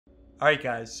Alright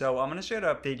guys, so I'm going to show you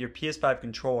how to update your PS5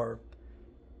 controller.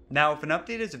 Now if an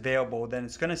update is available, then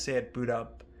it's going to say it boot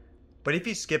up. But if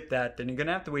you skip that, then you're going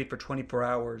to have to wait for 24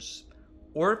 hours.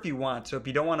 Or if you want, so if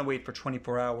you don't want to wait for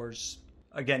 24 hours,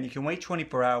 again, you can wait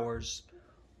 24 hours.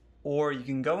 Or you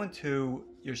can go into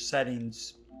your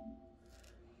settings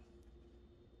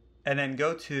and then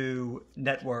go to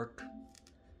network.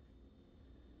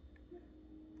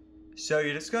 So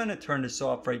you're just going to turn this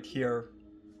off right here.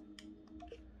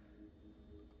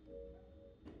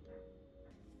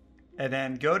 And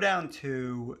then go down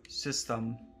to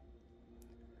system.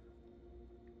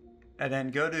 And then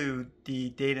go to the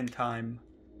date and time.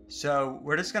 So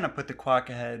we're just going to put the clock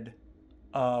ahead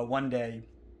 1 day.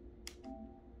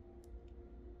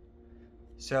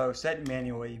 So set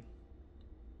manually.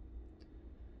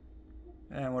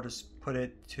 And we'll just put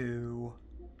it to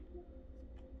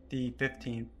the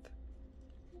 15th.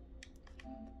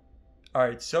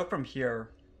 Alright, so from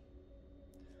here,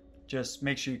 just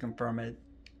make sure you confirm it.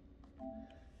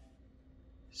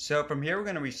 So from here, we're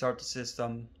going to restart the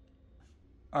system.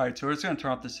 Alright, so we're just going to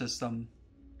turn off the system.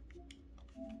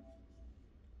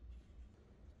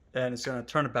 And it's going to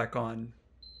turn it back on.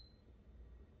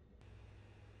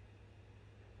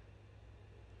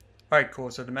 Alright,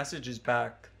 cool. So the message is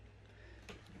back.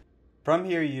 From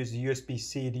here, you use the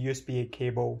USB-C, the USB-A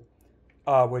cable,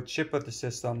 which ship with the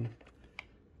system.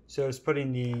 So it's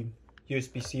putting the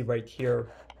USB-C right here.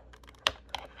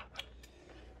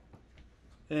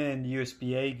 And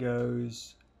USB-A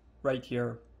goes right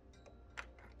here.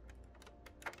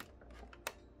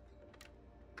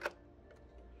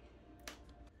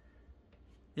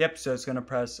 Yep, so it's going to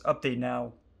press update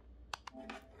now.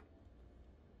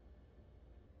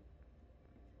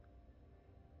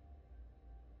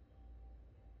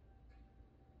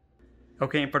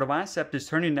 Okay, and for the last step, just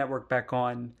turn your network back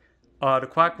on. The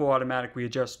clock will automatically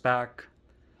adjust back.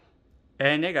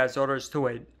 And yeah guys, all there is to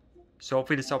it. So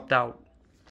hopefully this helped out.